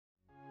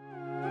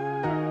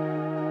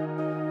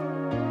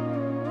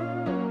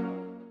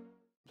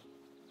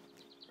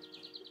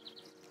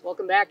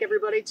Welcome back,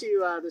 everybody,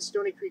 to the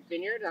Stony Creek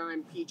Vineyard.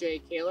 I'm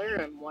PJ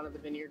Kaler. I'm one of the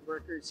vineyard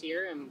workers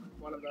here. I'm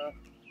one of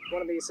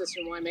the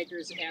assistant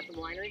winemakers at the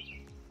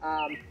winery.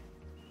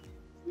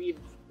 We've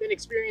been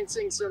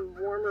experiencing some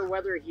warmer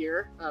weather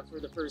here for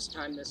the first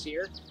time this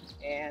year,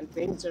 and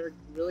things are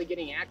really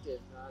getting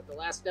active. The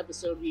last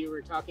episode we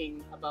were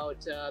talking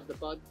about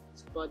the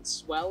bud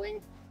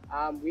swelling.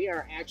 We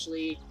are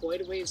actually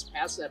quite a ways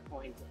past that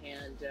point,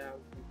 and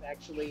we've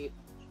actually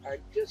are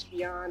just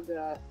beyond,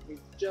 we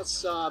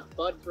just saw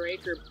bud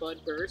break or bud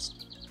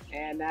burst,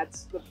 and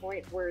that's the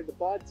point where the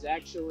buds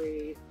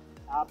actually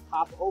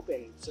pop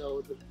open.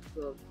 So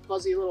the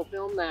fuzzy little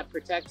film that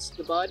protects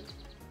the bud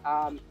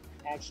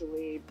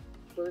actually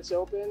bursts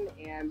open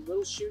and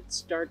little shoots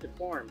start to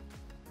form.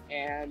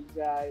 And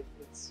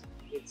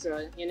it's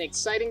an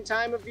exciting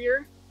time of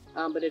year,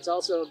 but it's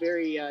also a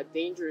very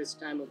dangerous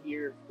time of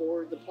year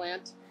for the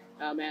plant.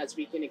 As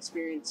we can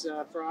experience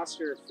frost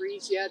or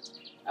freeze yet,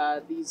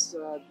 these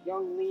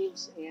young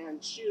leaves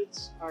and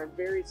shoots are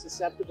very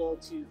susceptible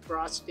to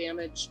frost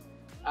damage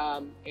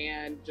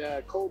and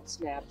cold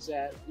snaps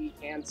that we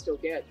can still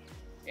get.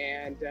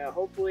 And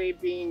hopefully,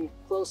 being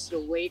close to the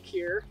lake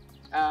here,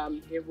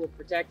 it will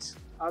protect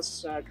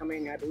us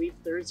coming, I believe,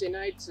 Thursday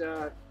night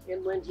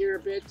inland here a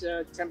bit.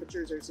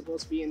 Temperatures are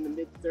supposed to be in the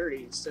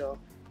mid-30s, so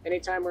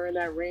anytime we're in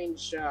that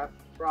range,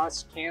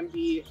 frost can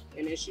be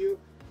an issue,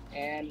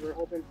 and we're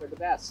hoping for the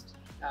best.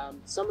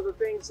 Some of the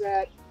things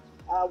that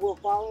will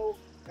follow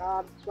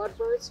bud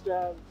burst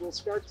will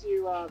start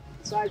to,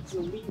 besides the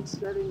leaves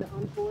starting to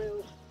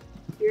uncoil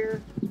here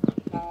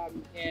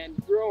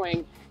and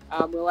growing,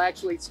 we'll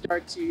actually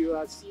start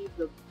to see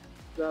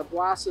the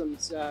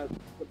blossoms, the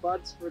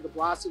buds for the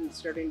blossoms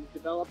starting to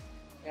develop,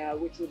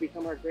 which will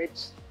become our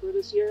grapes for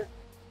this year.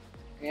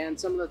 And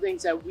some of the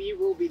things that we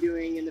will be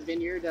doing in the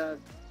vineyard,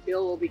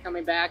 Bill will be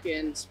coming back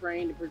and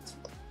spraying to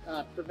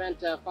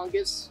prevent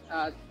fungus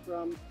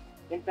from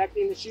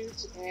infecting the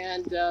shoots,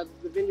 and the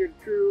vineyard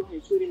crew,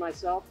 including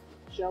myself,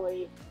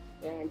 Shelly,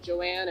 and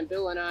Joanne, and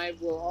Bill and I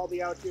will all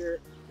be out here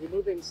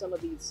removing some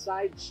of these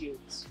side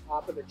shoots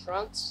off of the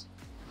trunks.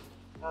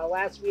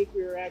 Last week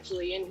we were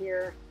actually in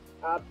here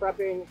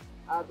prepping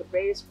the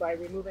base by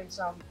removing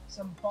some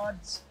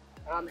buds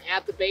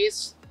at the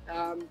base,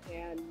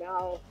 and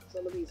now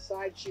some of these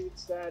side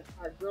shoots that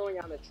are growing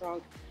on the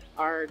trunk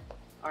are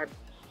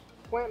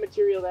plant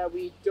material that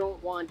we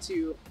don't want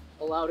to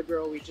allow to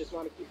grow. We just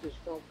want to keep this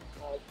trunk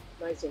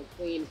nice and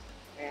clean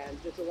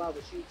and just allow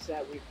the shoots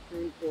that we've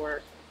pruned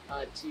for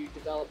to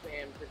develop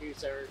and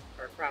produce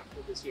our crop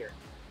for this year.